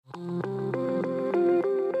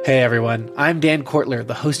Hey everyone, I'm Dan Kortler,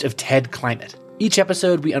 the host of TED Climate. Each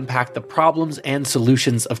episode, we unpack the problems and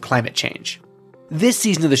solutions of climate change. This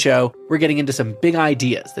season of the show, we're getting into some big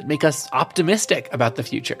ideas that make us optimistic about the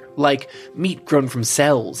future, like meat grown from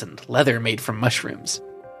cells and leather made from mushrooms.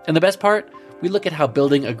 And the best part, we look at how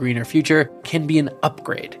building a greener future can be an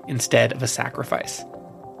upgrade instead of a sacrifice.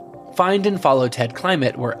 Find and follow TED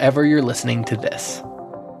Climate wherever you're listening to this.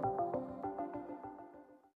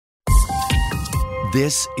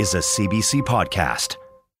 This is a CBC podcast.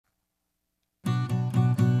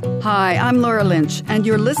 Hi, I'm Laura Lynch, and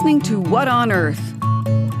you're listening to What on Earth?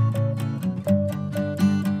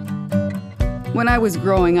 When I was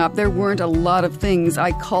growing up, there weren't a lot of things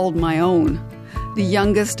I called my own. The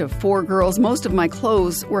youngest of 4 girls, most of my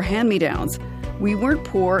clothes were hand-me-downs. We weren't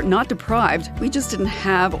poor, not deprived. We just didn't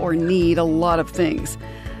have or need a lot of things.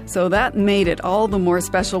 So that made it all the more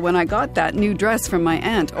special when I got that new dress from my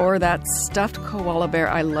aunt or that stuffed koala bear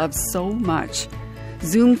I love so much.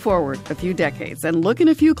 Zoom forward a few decades and look in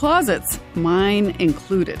a few closets, mine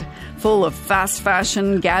included, full of fast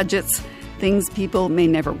fashion gadgets, things people may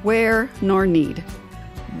never wear nor need.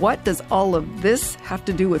 What does all of this have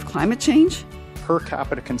to do with climate change? Per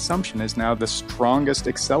capita consumption is now the strongest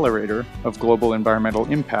accelerator of global environmental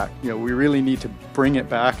impact. We really need to bring it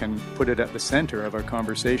back and put it at the center of our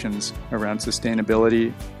conversations around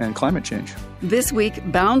sustainability and climate change. This week,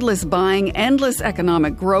 boundless buying, endless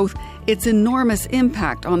economic growth, its enormous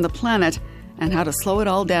impact on the planet, and how to slow it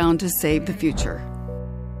all down to save the future.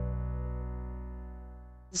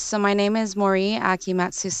 So my name is Mori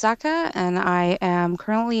Akimatsusaka, and I am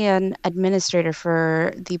currently an administrator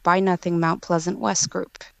for the Buy Nothing Mount Pleasant West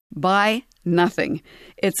group. Buy Nothing.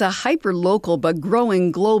 It's a hyper-local but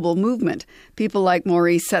growing global movement. People like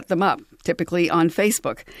Mori set them up, typically on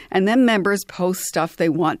Facebook, and then members post stuff they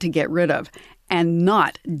want to get rid of, and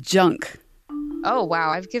not junk. Oh, wow.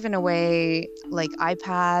 I've given away like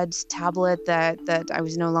iPads, tablet that I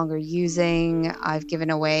was no longer using. I've given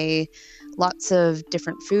away lots of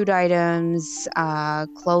different food items,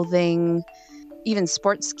 clothing, even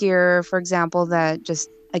sports gear, for example, that just,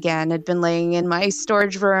 again, had been laying in my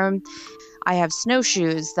storage room. I have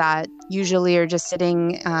snowshoes that usually are just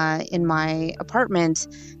sitting in my apartment,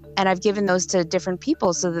 and I've given those to different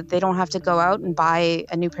people so that they don't have to go out and buy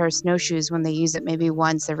a new pair of snowshoes when they use it maybe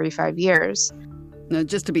once every 5 years. Now,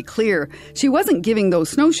 just to be clear, she wasn't giving those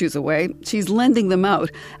snowshoes away. She's lending them out.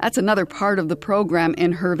 That's another part of the program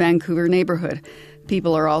in her Vancouver neighborhood.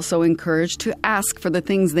 People are also encouraged to ask for the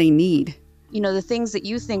things they need. You know, the things that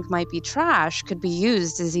you think might be trash could be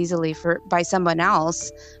used as easily by someone else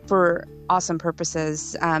for awesome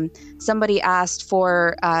purposes. Somebody asked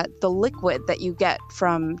for the liquid that you get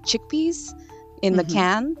from chickpeas in the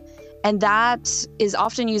can. And that is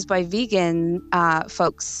often used by vegan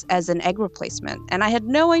folks as an egg replacement. And I had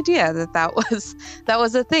no idea that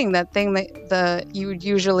was a thing. That thing that you would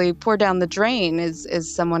usually pour down the drain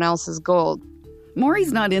is someone else's gold.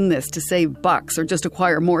 Maury's not in this to save bucks or just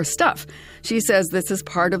acquire more stuff. She says this is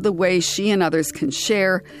part of the way she and others can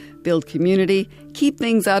share, build community, keep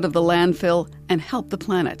things out of the landfill, and help the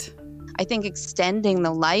planet. I think extending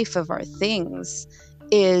the life of our things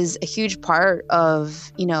is a huge part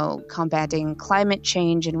of, combating climate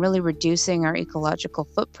change and really reducing our ecological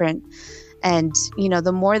footprint. And,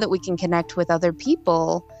 the more that we can connect with other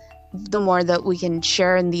people, the more that we can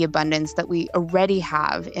share in the abundance that we already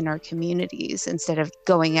have in our communities instead of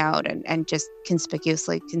going out and just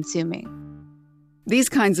conspicuously consuming. These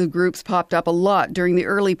kinds of groups popped up a lot during the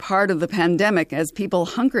early part of the pandemic as people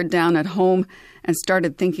hunkered down at home and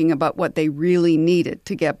started thinking about what they really needed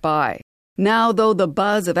to get by. Now, though, the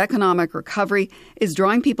buzz of economic recovery is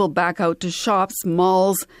drawing people back out to shops,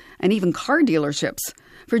 malls, and even car dealerships.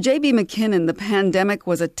 For J.B. McKinnon, the pandemic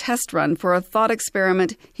was a test run for a thought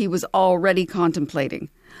experiment he was already contemplating.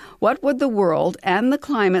 What would the world and the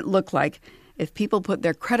climate look like if people put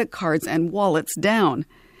their credit cards and wallets down?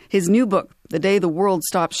 His new book, The Day the World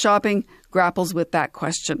Stopped Shopping, grapples with that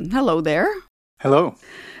question. Hello there. Hello.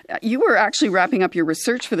 You were actually wrapping up your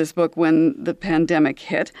research for this book when the pandemic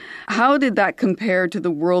hit. How did that compare to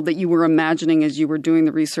the world that you were imagining as you were doing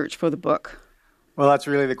the research for the book? Well, that's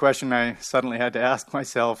really the question I suddenly had to ask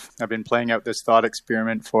myself. I've been playing out this thought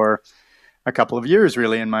experiment for a couple of years,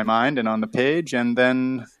 really, in my mind and on the page, and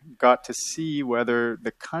then got to see whether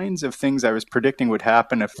the kinds of things I was predicting would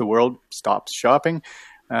happen if the world stops shopping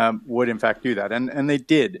would, in fact, do that. And they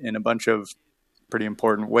did in a bunch of pretty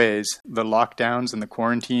important ways. The lockdowns and the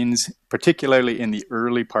quarantines, particularly in the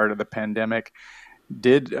early part of the pandemic,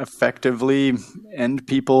 did effectively end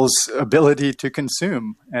people's ability to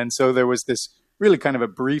consume. And so there was this really kind of a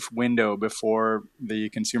brief window before the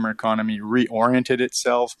consumer economy reoriented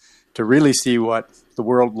itself to really see what the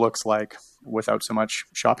world looks like without so much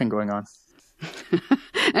shopping going on.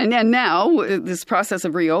 And now this process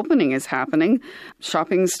of reopening is happening.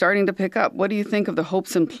 Shopping's starting to pick up. What do you think of the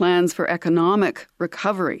hopes and plans for economic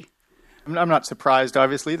recovery? I'm not surprised,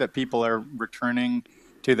 obviously, that people are returning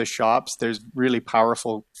to the shops. There's really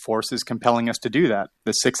powerful forces compelling us to do that.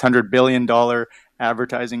 The $600 billion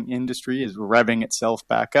advertising industry is revving itself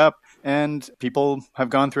back up, and people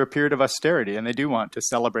have gone through a period of austerity, and they do want to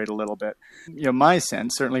celebrate a little bit. My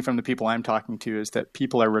sense, certainly from the people I'm talking to, is that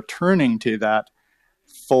people are returning to that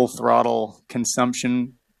full throttle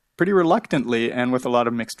consumption pretty reluctantly and with a lot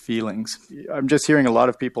of mixed feelings. I'm just hearing a lot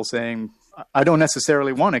of people saying, I don't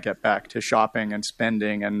necessarily want to get back to shopping and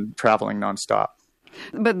spending and traveling nonstop.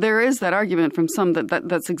 But there is that argument from some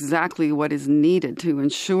that's exactly what is needed to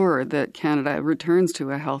ensure that Canada returns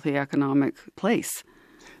to a healthy economic place.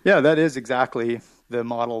 Yeah, that is exactly the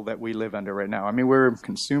model that we live under right now. I mean, we're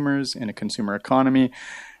consumers in a consumer economy.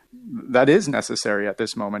 That is necessary at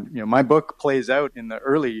this moment. My book plays out in the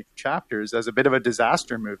early chapters as a bit of a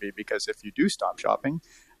disaster movie, because if you do stop shopping,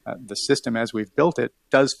 the system as we've built it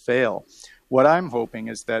does fail. What I'm hoping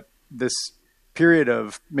is that this period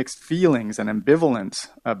of mixed feelings and ambivalence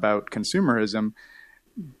about consumerism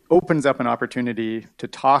opens up an opportunity to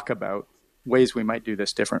talk about ways we might do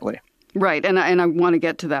this differently. Right, and I want to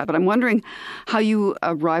get to that, but I'm wondering how you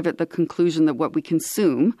arrive at the conclusion that what we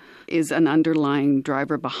consume is an underlying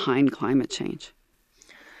driver behind climate change.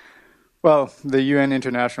 Well, the UN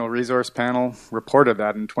International Resource Panel reported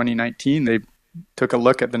that in 2019. They took a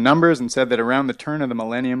look at the numbers and said that around the turn of the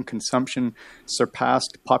millennium, consumption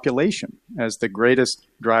surpassed population as the greatest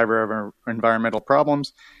driver of our environmental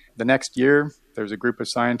problems. The next year, there's a group of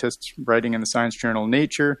scientists writing in the science journal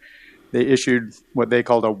Nature. They issued what they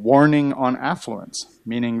called a warning on affluence,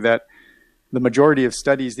 meaning that the majority of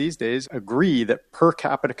studies these days agree that per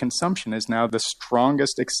capita consumption is now the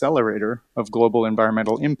strongest accelerator of global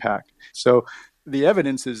environmental impact. So the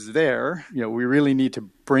evidence is there. We really need to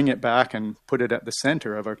bring it back and put it at the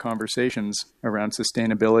center of our conversations around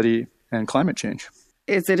sustainability and climate change.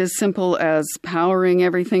 Is it as simple as powering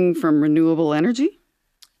everything from renewable energy?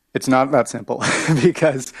 It's not that simple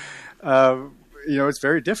because it's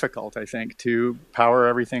very difficult, I think, to power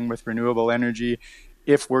everything with renewable energy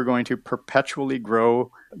if we're going to perpetually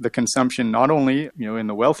grow the consumption, not only, in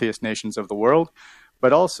the wealthiest nations of the world,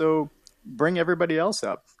 but also bring everybody else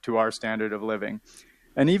up to our standard of living.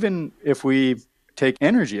 And even if we take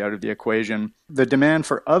energy out of the equation, the demand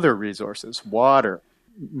for other resources, water,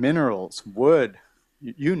 minerals, wood,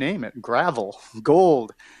 you name it, gravel,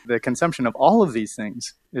 gold, the consumption of all of these things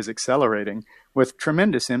is accelerating with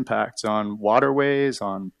tremendous impacts on waterways,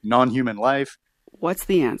 on non-human life. What's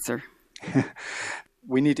the answer?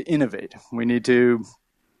 We need to innovate. We need to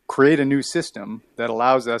create a new system that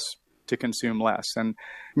allows us to consume less. And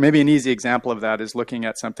maybe an easy example of that is looking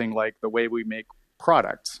at something like the way we make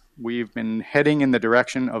products. We've been heading in the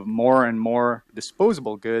direction of more and more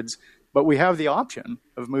disposable goods, but we have the option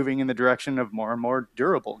of moving in the direction of more and more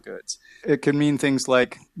durable goods. It could mean things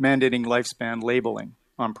like mandating lifespan labeling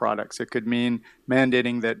on products. It could mean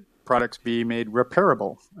mandating that products be made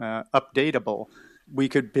repairable, updatable. We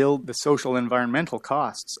could build the social environmental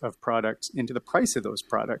costs of products into the price of those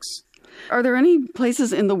products. Are there any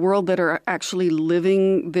places in the world that are actually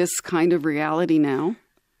living this kind of reality now?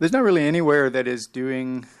 There's not really anywhere that is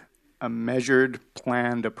doing a measured,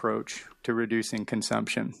 planned approach to reducing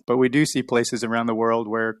consumption. But we do see places around the world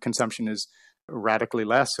where consumption is radically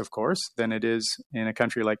less, of course, than it is in a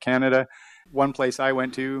country like Canada. One place I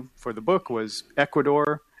went to for the book was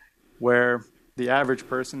Ecuador, where the average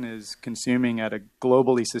person is consuming at a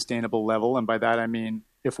globally sustainable level. And by that, I mean,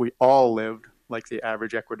 if we all lived like the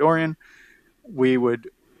average Ecuadorian, we would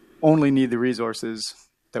only need the resources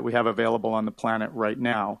that we have available on the planet right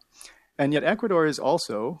now. And yet Ecuador is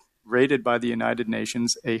also rated by the United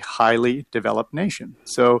Nations a highly developed nation.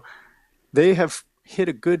 So they have hit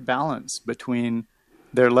a good balance between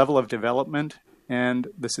their level of development and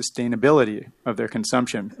the sustainability of their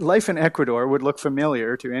consumption. Life in Ecuador would look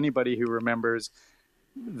familiar to anybody who remembers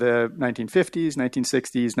the 1950s,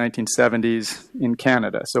 1960s, 1970s in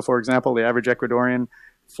Canada. So, for example, the average Ecuadorian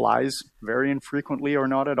flies very infrequently or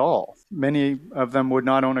not at all. Many of them would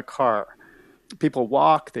not own a car. People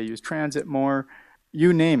walk, they use transit more.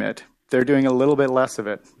 You name it, they're doing a little bit less of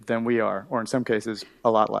it than we are, or in some cases,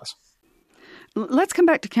 a lot less. Let's come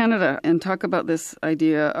back to Canada and talk about this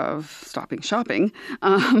idea of stopping shopping.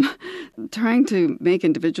 Trying to make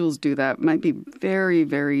individuals do that might be very,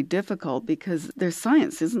 very difficult because there's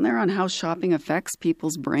science, isn't there, on how shopping affects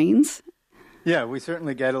people's brains? Yeah, we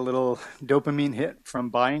certainly get a little dopamine hit from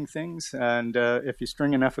buying things. And if you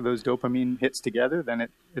string enough of those dopamine hits together, then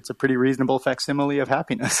it's a pretty reasonable facsimile of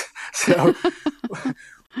happiness. So,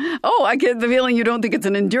 Oh, I get the feeling you don't think it's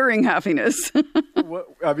an enduring happiness.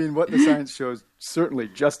 what the science shows certainly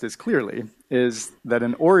just as clearly is that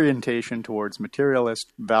an orientation towards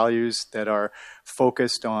materialist values that are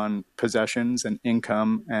focused on possessions and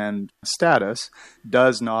income and status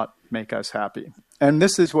does not make us happy. And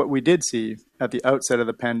this is what we did see at the outset of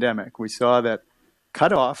the pandemic. We saw that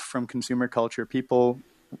cut off from consumer culture, people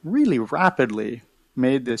really rapidly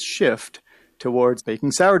made this shift towards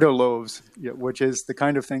baking sourdough loaves, which is the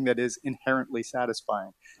kind of thing that is inherently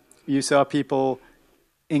satisfying. You saw people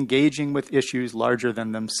engaging with issues larger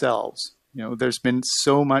than themselves. There's been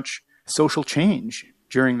so much social change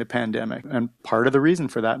during the pandemic, and part of the reason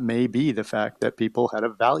for that may be the fact that people had a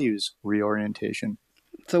values reorientation.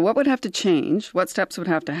 So what would have to change? What steps would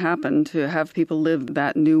have to happen to have people live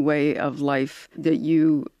that new way of life that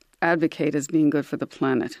you advocate as being good for the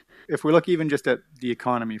planet? If we look even just at the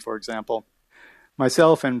economy, for example,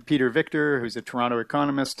 myself and Peter Victor, who's a Toronto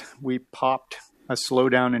economist, we popped a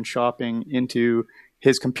slowdown in shopping into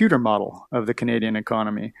his computer model of the Canadian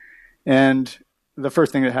economy. And the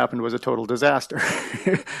first thing that happened was a total disaster.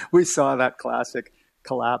 We saw that classic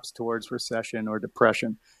collapse towards recession or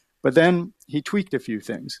depression. But then he tweaked a few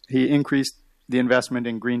things. He increased the investment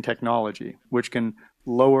in green technology, which can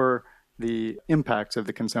lower the impacts of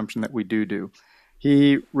the consumption that we do.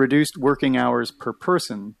 He reduced working hours per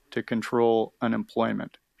person to control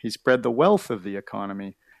unemployment. He spread the wealth of the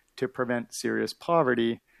economy to prevent serious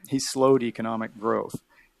poverty. He slowed economic growth.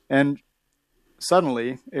 And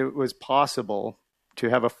suddenly, it was possible to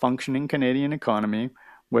have a functioning Canadian economy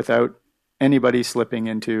without anybody slipping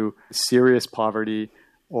into serious poverty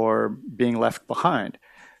or being left behind.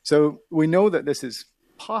 So we know that this is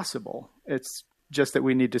possible. It's just that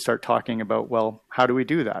we need to start talking about, well, how do we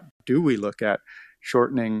do that? Do we look at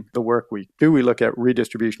shortening the work week? Do we look at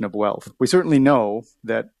redistribution of wealth? We certainly know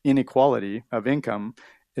that inequality of income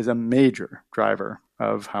is a major driver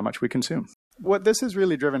of how much we consume. What this has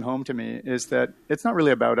really driven home to me is that it's not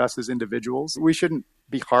really about us as individuals. We shouldn't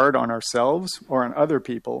be hard on ourselves or on other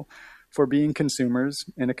people for being consumers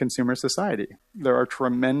in a consumer society. There are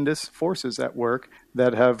tremendous forces at work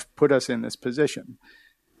that have put us in this position.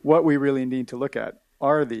 What we really need to look at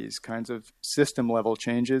are these kinds of system-level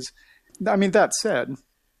changes. I mean, that said,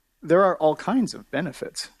 there are all kinds of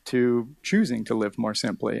benefits to choosing to live more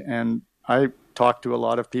simply. And I talk to a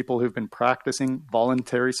lot of people who've been practicing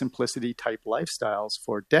voluntary simplicity type lifestyles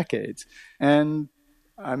for decades. And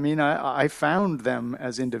I mean, I found them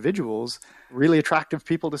as individuals really attractive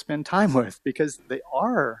people to spend time with because they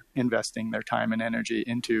are investing their time and energy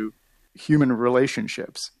into human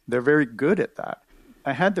relationships. They're very good at that.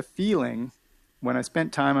 I had the feeling when I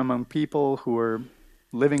spent time among people who were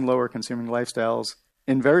living lower consuming lifestyles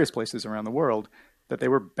in various places around the world that they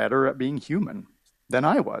were better at being human than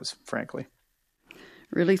I was, frankly.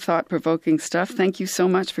 Really thought-provoking stuff. Thank you so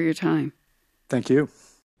much for your time. Thank you.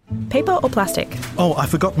 Paper or plastic? Oh, I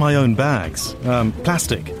forgot my own bags.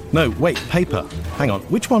 Plastic. No, wait, paper. Hang on,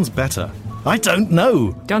 which one's better? I don't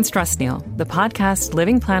know. Don't stress, Neil. The podcast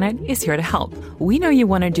Living Planet is here to help. We know you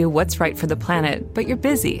want to do what's right for the planet, but you're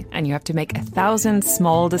busy and you have to make 1,000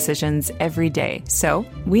 small decisions every day. So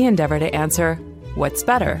we endeavor to answer, what's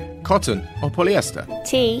better? Cotton or polyester?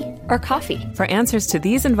 Tea or coffee? For answers to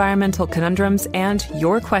these environmental conundrums and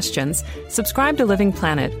your questions, subscribe to Living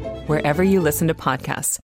Planet wherever you listen to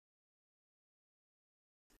podcasts.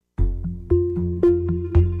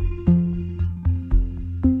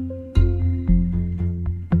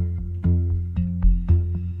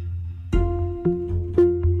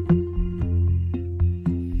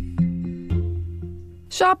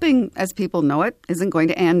 Shopping, as people know it, isn't going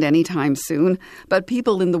to end anytime soon, but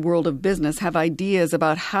people in the world of business have ideas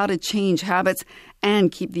about how to change habits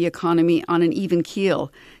and keep the economy on an even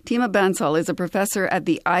keel. Tima Bansal is a professor at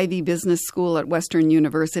the Ivey Business School at Western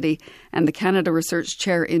University and the Canada Research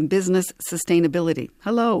Chair in Business Sustainability.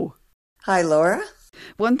 Hello. Hi, Laura.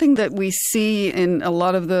 One thing that we see in a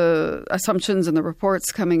lot of the assumptions and the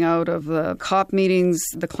reports coming out of the COP meetings,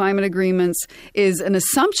 the climate agreements, is an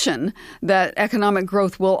assumption that economic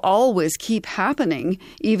growth will always keep happening,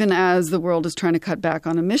 even as the world is trying to cut back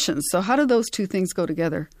on emissions. So how do those two things go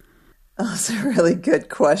together? Oh, that's a really good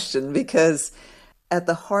question, because at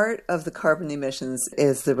the heart of the carbon emissions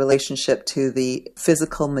is the relationship to the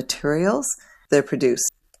physical materials they're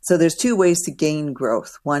produced. So there's two ways to gain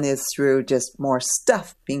growth. One is through just more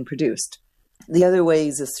stuff being produced. The other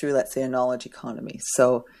ways is through, let's say, a knowledge economy.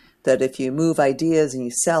 So that if you move ideas and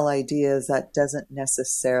you sell ideas, that doesn't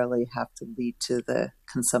necessarily have to lead to the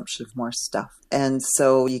consumption of more stuff. And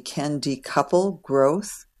so you can decouple growth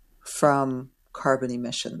from carbon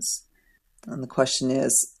emissions. And the question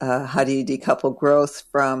is, how do you decouple growth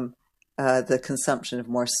from the consumption of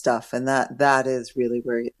more stuff? And that is really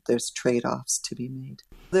where there's trade-offs to be made.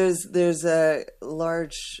 There's a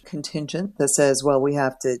large contingent that says, well, we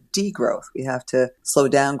have to degrowth. We have to slow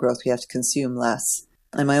down growth. We have to consume less.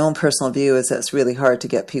 And my own personal view is that it's really hard to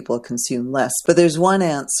get people to consume less. But there's one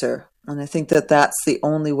answer. And I think that that's the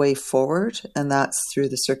only way forward, and that's through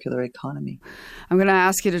the circular economy. I'm going to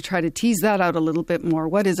ask you to try to tease that out a little bit more.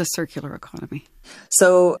 What is a circular economy?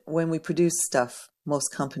 So when we produce stuff, most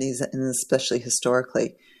companies, and especially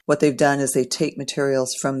historically, what they've done is they take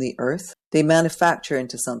materials from the earth, they manufacture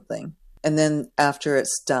into something, and then after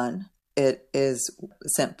it's done, it is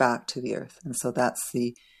sent back to the earth. And so that's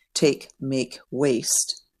the take, make,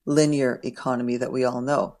 waste, linear economy that we all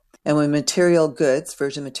know. And when material goods,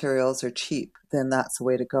 virgin materials, are cheap, then that's the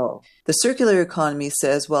way to go. The circular economy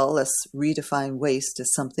says, well, let's redefine waste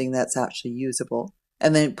as something that's actually usable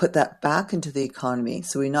and then put that back into the economy.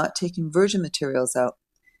 So we're not taking virgin materials out,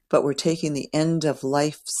 but we're taking the end of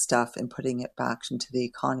life stuff and putting it back into the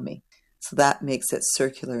economy. So that makes it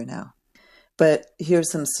circular now. But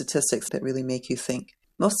here's some statistics that really make you think.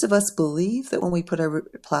 Most of us believe that when we put our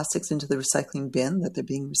plastics into the recycling bin, that they're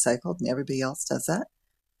being recycled, and everybody else does that.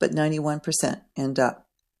 But 91% end up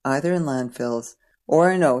either in landfills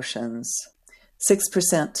or in oceans.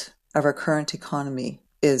 6% of our current economy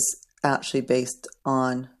is actually based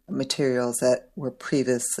on materials that were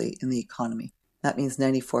previously in the economy. That means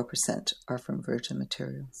 94% are from virgin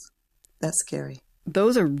materials. That's scary.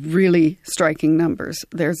 Those are really striking numbers.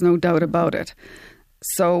 There's no doubt about it.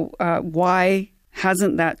 So why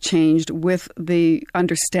hasn't that changed with the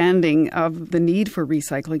understanding of the need for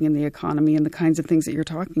recycling in the economy and the kinds of things that you're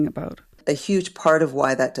talking about? A huge part of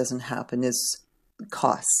why that doesn't happen is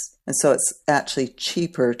costs. And so it's actually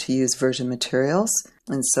cheaper to use virgin materials.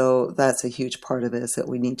 And so that's a huge part of it, is that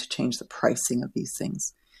we need to change the pricing of these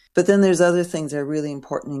things. But then there's other things that are really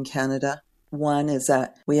important in Canada. One is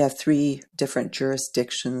that we have 3 different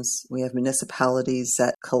jurisdictions. We have municipalities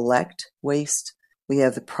that collect waste. We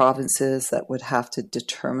have the provinces that would have to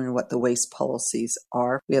determine what the waste policies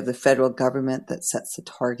are. We have the federal government that sets the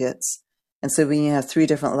targets. And so when you have 3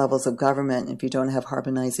 different levels of government, if you don't have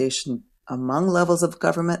harmonization among levels of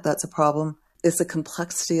government, that's a problem. It's the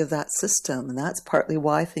complexity of that system. And that's partly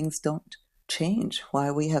why things don't change,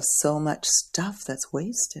 why we have so much stuff that's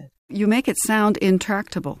wasted. You make it sound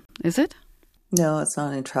intractable, is it? No, it's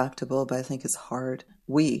not intractable, but I think it's hard.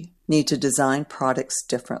 We need to design products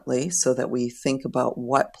differently so that we think about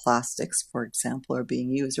what plastics, for example, are being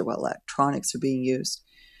used or what electronics are being used.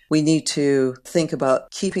 We need to think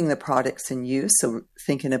about keeping the products in use, so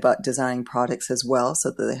thinking about designing products as well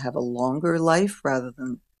so that they have a longer life rather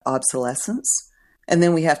than obsolescence. And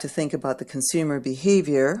then we have to think about the consumer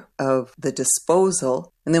behavior of the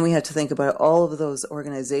disposal. And then we have to think about all of those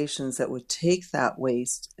organizations that would take that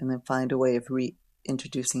waste and then find a way of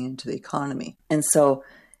reintroducing it into the economy. And so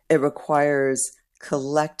it requires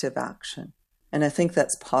collective action. And I think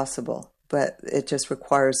that's possible, but it just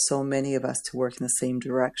requires so many of us to work in the same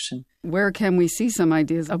direction. Where can we see some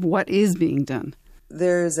ideas of what is being done?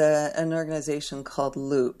 There's an organization called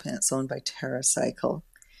Loop, and it's owned by TerraCycle.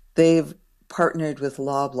 They've partnered with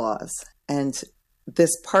Loblaws, and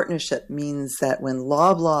this partnership means that when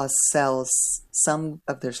Loblaws sells some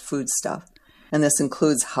of their food stuff, and this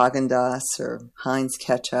includes Haagen-Dazs or Heinz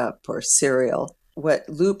ketchup or cereal, what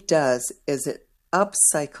Loop does is it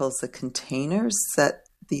upcycles the containers that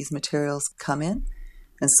these materials come in,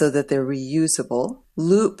 and so that they're reusable.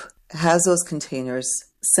 Loop has those containers,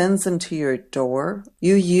 sends them to your door.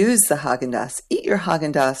 You use the Haagen-Dazs, eat your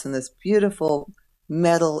Haagen-Dazs in this beautiful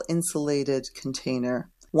metal insulated container.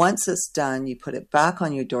 Once it's done, you put it back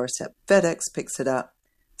on your doorstep. FedEx picks it up,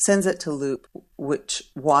 sends it to Loop, which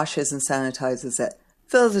washes and sanitizes it,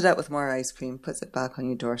 fills it up with more ice cream, puts it back on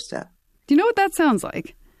your doorstep. Do you know what that sounds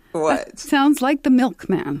like? What? That sounds like the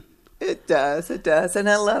milkman. It does. And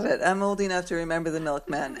I love it. I'm old enough to remember the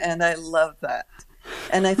milkman, and I love that.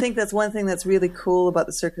 And I think that's one thing that's really cool about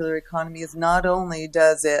the circular economy is not only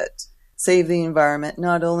does it save the environment,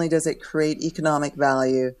 not only does it create economic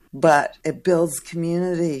value, but it builds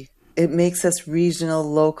community. It makes us regional,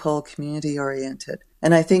 local, community-oriented.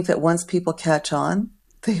 And I think that once people catch on,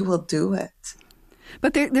 they will do it.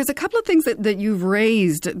 But there's a couple of things that you've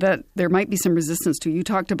raised that there might be some resistance to. You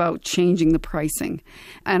talked about changing the pricing,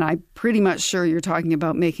 and I'm pretty much sure you're talking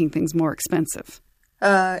about making things more expensive.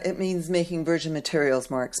 It means making virgin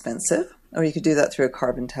materials more expensive. Or you could do that through a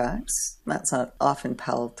carbon tax. That's not often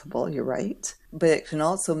palatable, you're right. But it can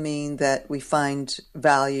also mean that we find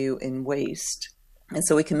value in waste. And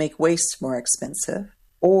so we can make waste more expensive.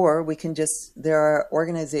 Or we can there are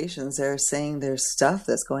organizations that are saying there's stuff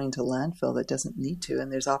that's going to landfill that doesn't need to,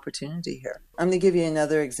 and there's opportunity here. I'm going to give you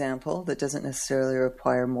another example that doesn't necessarily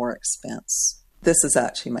require more expense. This is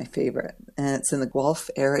actually my favorite, and it's in the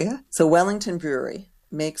Guelph area. So Wellington Brewery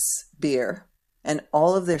makes beer, and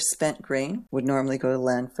all of their spent grain would normally go to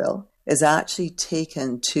landfill, is actually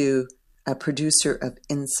taken to a producer of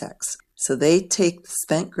insects. So they take the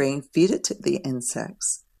spent grain, feed it to the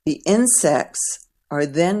insects. The insects are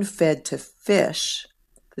then fed to fish,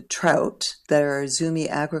 the trout, that are Zumi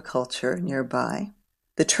agriculture nearby.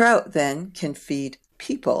 The trout then can feed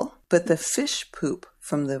people, but the fish poop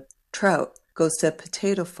from the trout goes to a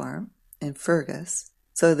potato farm in Fergus.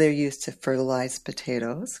 So they're used to fertilize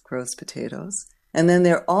potatoes, grows potatoes. And then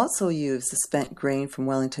they're also used the spent grain from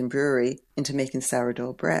Wellington Brewery into making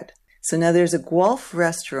sourdough bread. So now there's a Guelph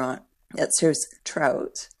restaurant that serves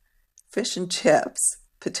trout, fish and chips,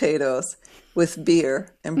 potatoes, with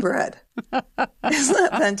beer and bread. Isn't that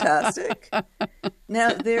fantastic?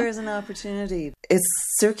 Now, there is an opportunity.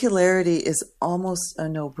 Circularity is almost a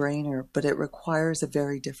no-brainer, but it requires a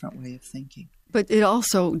very different way of thinking. But it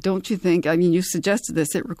also, don't you think, I mean, you suggested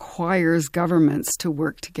this, it requires governments to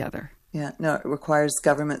work together. Yeah, no, it requires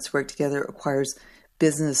governments to work together. It requires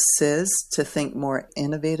businesses to think more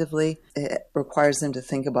innovatively. It requires them to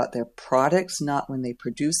think about their products, not when they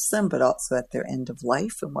produce them, but also at their end of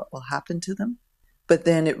life and what will happen to them. But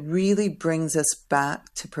then it really brings us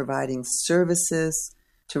back to providing services,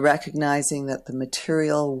 to recognizing that the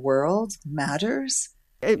material world matters.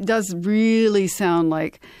 It does really sound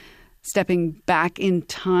like stepping back in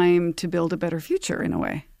time to build a better future in a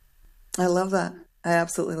way. I love that. I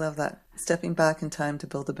absolutely love that. Stepping back in time to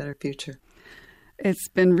build a better future. It's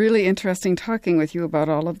been really interesting talking with you about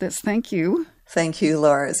all of this. Thank you. Thank you,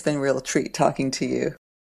 Laura. It's been a real treat talking to you.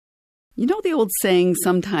 You know the old saying,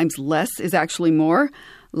 sometimes less is actually more?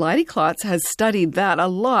 Leidy Klotz has studied that a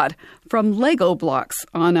lot from Lego blocks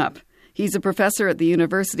on up. He's a professor at the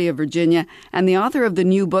University of Virginia and the author of the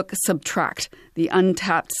new book, Subtract, The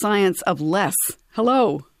Untapped Science of Less.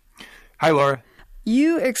 Hello. Hi, Laura.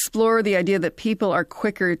 You explore the idea that people are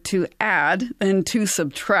quicker to add than to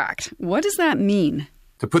subtract. What does that mean?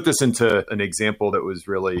 To put this into an example that was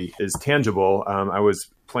really is tangible, I was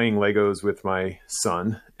playing Legos with my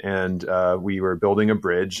son, and we were building a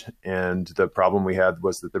bridge, and the problem we had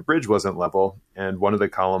was that the bridge wasn't level, and one of the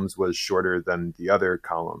columns was shorter than the other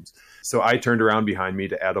columns. So I turned around behind me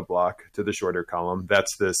to add a block to the shorter column.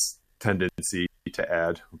 That's this tendency to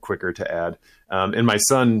add, quicker to add. And my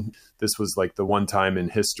son, this was like the one time in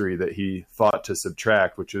history that he thought to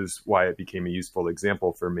subtract, which is why it became a useful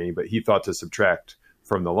example for me, but he thought to subtract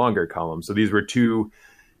from the longer column. So these were two,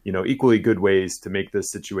 equally good ways to make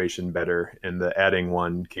this situation better. And the adding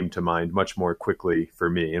one came to mind much more quickly for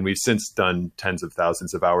me. And we've since done tens of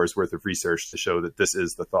thousands of hours worth of research to show that this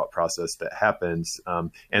is the thought process that happens,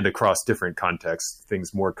 and across different contexts,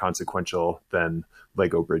 things more consequential than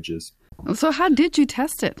Lego bridges. So how did you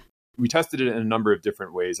test it? We tested it in a number of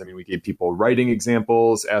different ways. I mean, we gave people writing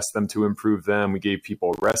examples, asked them to improve them. We gave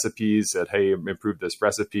people recipes, said, hey, improve this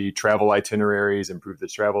recipe, travel itineraries, improve the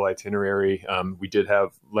travel itinerary. We did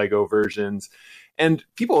have Lego versions. And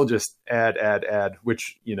people just add,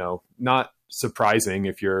 which, not surprising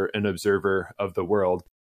if you're an observer of the world.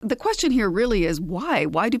 The question here really is why?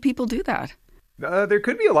 Why do people do that? There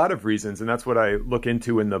could be a lot of reasons, and that's what I look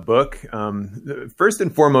into in the book. First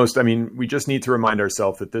and foremost, I mean, we just need to remind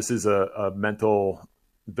ourselves that this is a mental,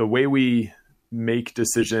 the way we make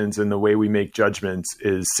decisions and the way we make judgments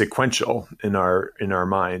is sequential in our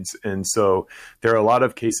minds. And so there are a lot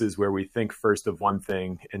of cases where we think first of one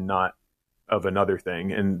thing and not of another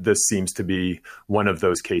thing. And this seems to be one of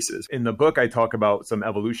those cases. In the book, I talk about some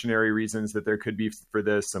evolutionary reasons that there could be for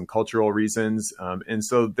this, some cultural reasons. And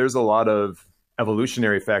so there's a lot of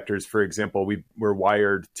evolutionary factors. For example, we're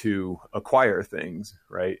wired to acquire things,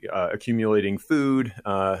 right? Accumulating food,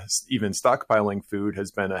 even stockpiling food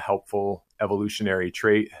has been a helpful evolutionary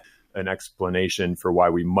trait, an explanation for why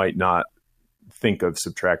we might not think of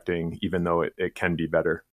subtracting, even though it can be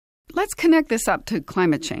better. Let's connect this up to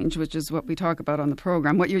climate change, which is what we talk about on the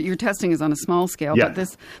program. What you're testing is on a small scale, yeah.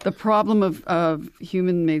 But the problem of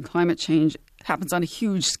human-made climate change happens on a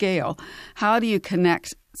huge scale. How do you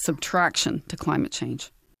connect subtraction to climate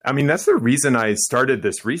change? I mean, that's the reason I started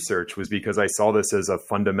this research, was because I saw this as a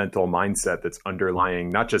fundamental mindset that's underlying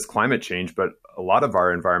not just climate change, but a lot of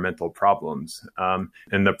our environmental problems.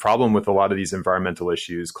 And the problem with a lot of these environmental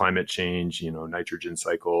issues, climate change, nitrogen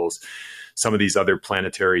cycles, some of these other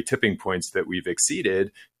planetary tipping points that we've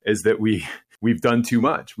exceeded, is that we've done too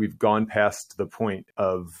much. We've gone past the point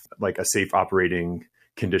of like a safe operating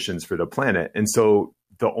conditions for the planet. And so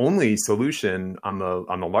the only solution on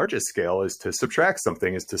the largest scale is to subtract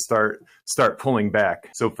something, is to start pulling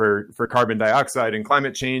back. So for carbon dioxide and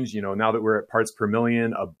climate change, now that we're at parts per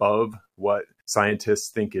million above what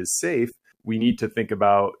scientists think is safe, we need to think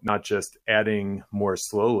about not just adding more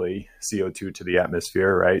slowly CO2 to the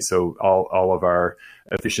atmosphere, right? So all of our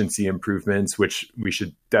efficiency improvements, which we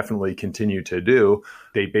should definitely continue to do,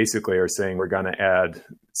 they basically are saying we're going to add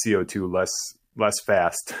CO2 less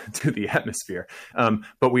fast to the atmosphere.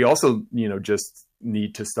 But we also, just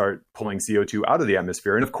need to start pulling CO2 out of the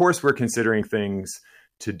atmosphere. And of course, we're considering things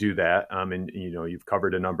to do that. And, you've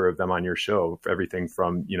covered a number of them on your show, everything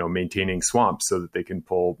from, maintaining swamps so that they can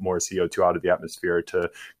pull more CO2 out of the atmosphere, to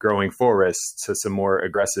growing forests, to some more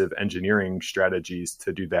aggressive engineering strategies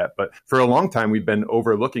to do that. But for a long time, we've been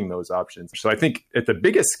overlooking those options. So I think at the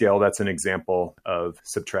biggest scale, that's an example of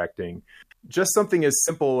subtracting. Just something as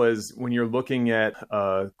simple as when you're looking at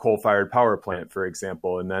a coal-fired power plant, for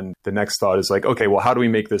example, and then the next thought is like, okay, well, how do we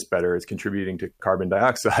make this better? It's contributing to carbon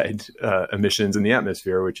dioxide emissions in the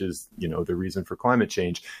atmosphere, which is, the reason for climate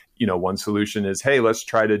change. One solution is, hey, let's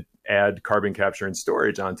try to add carbon capture and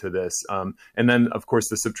storage onto this. And then, of course,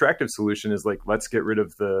 the subtractive solution is like, let's get rid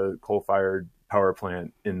of the coal-fired power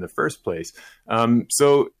plant in the first place.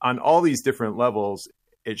 So on all these different levels,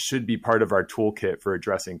 it should be part of our toolkit for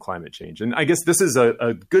addressing climate change. And I guess this is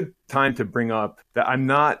a good time to bring up that I'm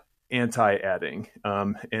not anti-adding,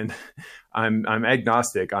 and I'm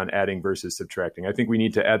agnostic on adding versus subtracting. I think we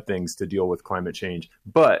need to add things to deal with climate change.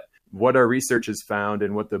 But what our research has found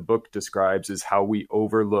and what the book describes is how we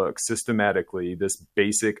overlook systematically this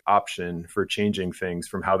basic option for changing things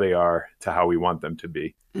from how they are to how we want them to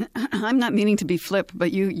be. I'm not meaning to be flip,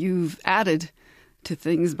 but you've added to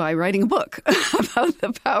things by writing a book about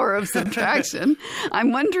the power of subtraction.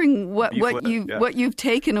 I'm wondering what you've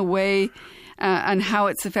taken away and how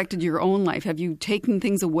it's affected your own life. Have you taken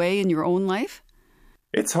things away in your own life?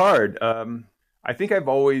 It's hard. I think I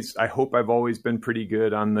hope I've always been pretty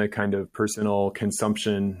good on the kind of personal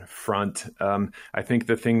consumption front. I think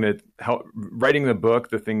the thing that writing the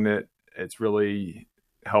book, the thing that it's really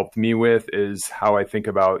helped me with is how I think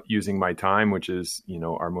about using my time, which is,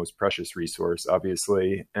 our most precious resource,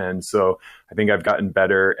 obviously. And so I think I've gotten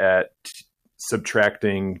better at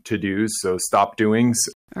subtracting to-dos, so stop doings.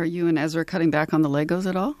 Are you and Ezra cutting back on the Legos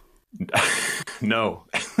at all? No,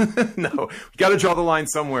 no. We got to draw the line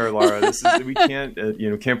somewhere, Laura. We can't,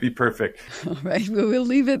 can't be perfect. All right. Well, we'll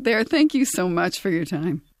leave it there. Thank you so much for your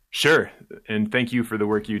time. Sure. And thank you for the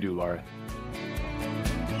work you do, Laura.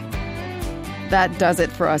 That does it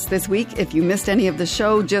for us this week. If you missed any of the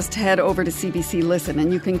show, just head over to CBC Listen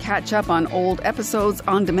and you can catch up on old episodes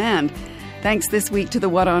on demand. Thanks this week to the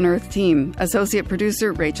What on Earth team. Associate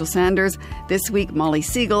producer Rachel Sanders. This week, Molly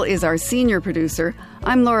Siegel is our senior producer.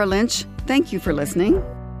 I'm Laura Lynch. Thank you for listening.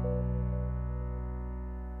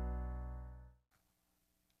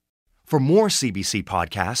 For more CBC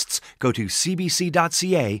podcasts, go to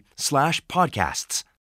cbc.ca/podcasts.